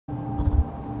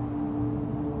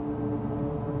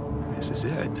This is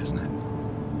it, isn't it?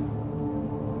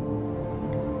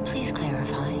 Please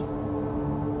clarify.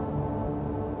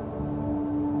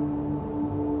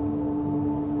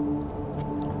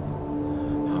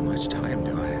 How much time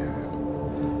do I have?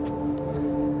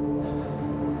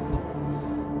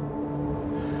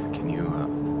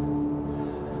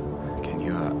 Can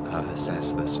you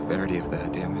assess the severity of the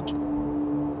damage?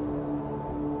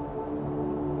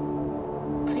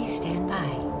 Please stand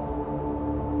by.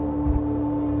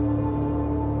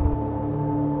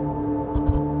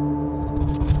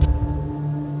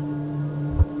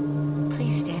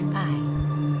 Please stand by.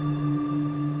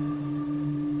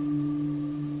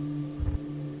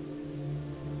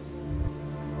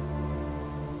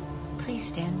 Please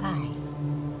stand by.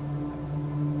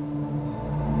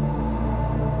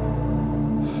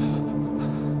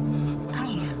 I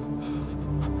am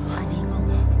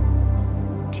unable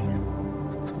to.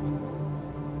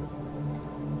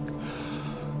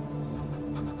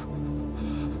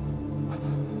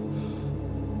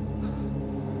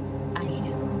 I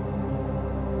am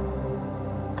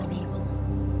unable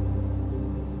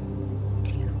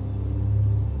to.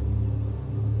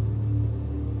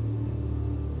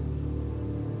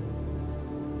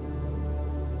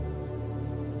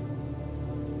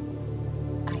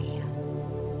 I am.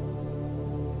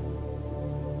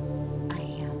 I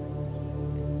am.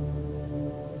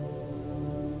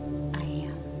 I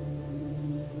am.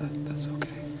 That's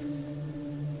okay.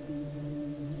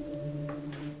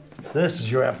 This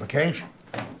is your application.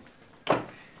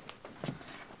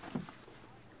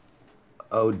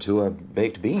 Ode to a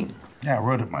baked bean. Yeah, I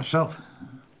wrote it myself.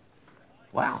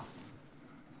 Wow.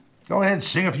 Go ahead,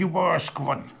 sing a few bars, come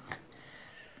on.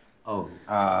 Oh,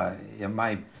 yeah,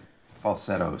 my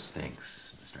falsetto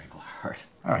stinks, Mr. Englehart.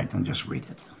 All right, then just read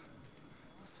it.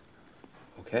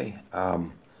 Okay.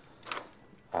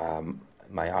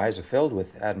 My eyes are filled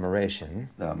with admiration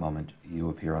the moment you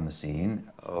appear on the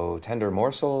scene. Oh, tender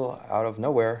morsel out of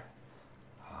nowhere.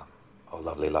 Oh,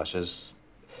 lovely luscious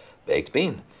baked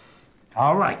bean.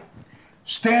 All right.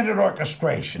 Standard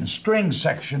orchestration, string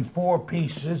section, 4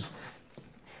 pieces.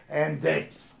 And,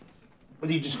 what,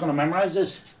 are you just gonna memorize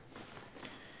this?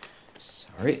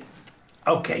 Sorry.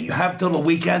 Okay, you have till the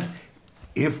weekend.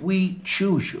 If we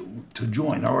choose you to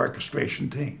join our orchestration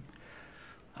team,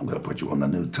 I'm gonna put you on the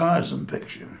new Tarzan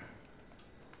picture.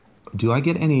 Do I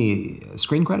get any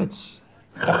screen credits?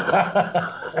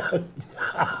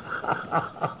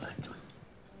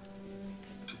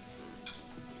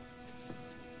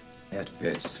 That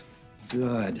fits.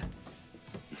 Good.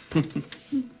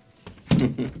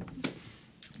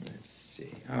 Let's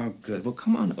see. Oh, good. Well,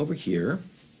 come on over here.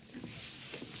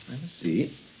 Have a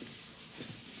seat.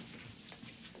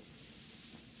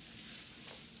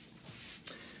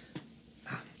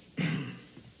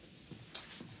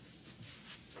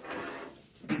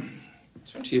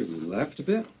 Turn to your left a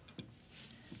bit.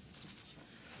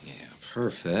 Yeah,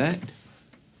 perfect.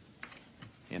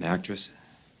 An actress?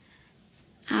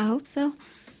 I hope so.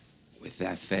 With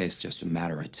that face, just a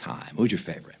matter of time. Who's your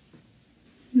favorite?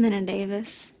 Minna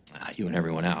Davis. You and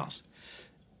everyone else.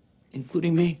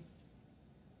 Including me.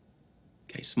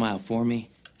 Okay, smile for me.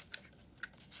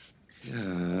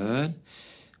 Good.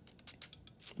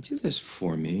 Do this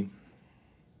for me.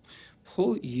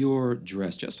 Pull your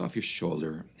dress just off your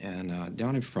shoulder and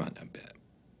down in front a bit.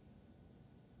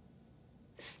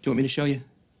 Do you want me to show you?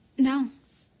 No,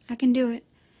 I can do it.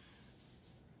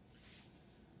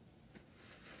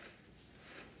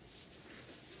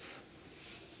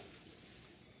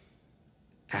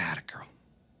 Atta girl.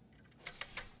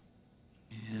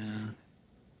 Yeah.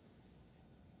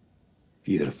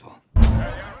 Beautiful.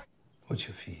 What's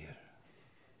your fear?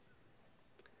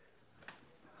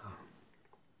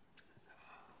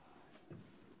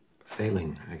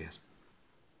 Failing, I guess.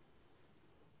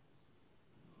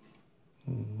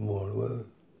 More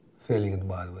failing in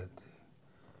what?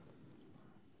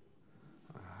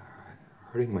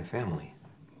 Hurting my family.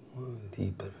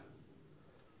 Deeper.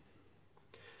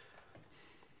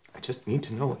 I just need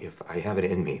to know if I have it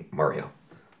in me, Mario.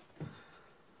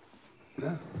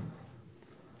 Yeah.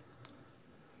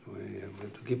 We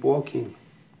have to keep walking.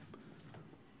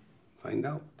 Find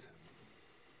out.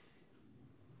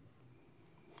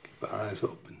 Keep our eyes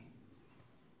open.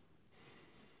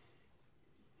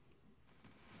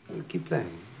 We'll keep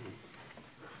playing.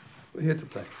 We're here to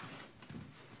play.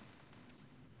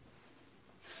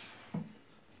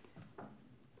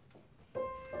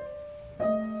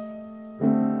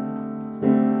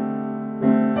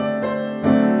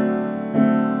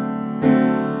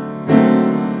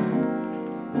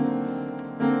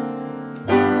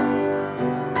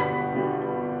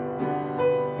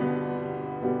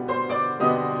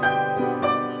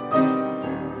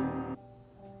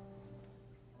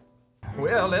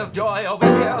 Well, there's joy over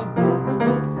here.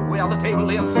 Well, the table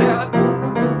is set.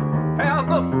 And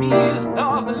the feast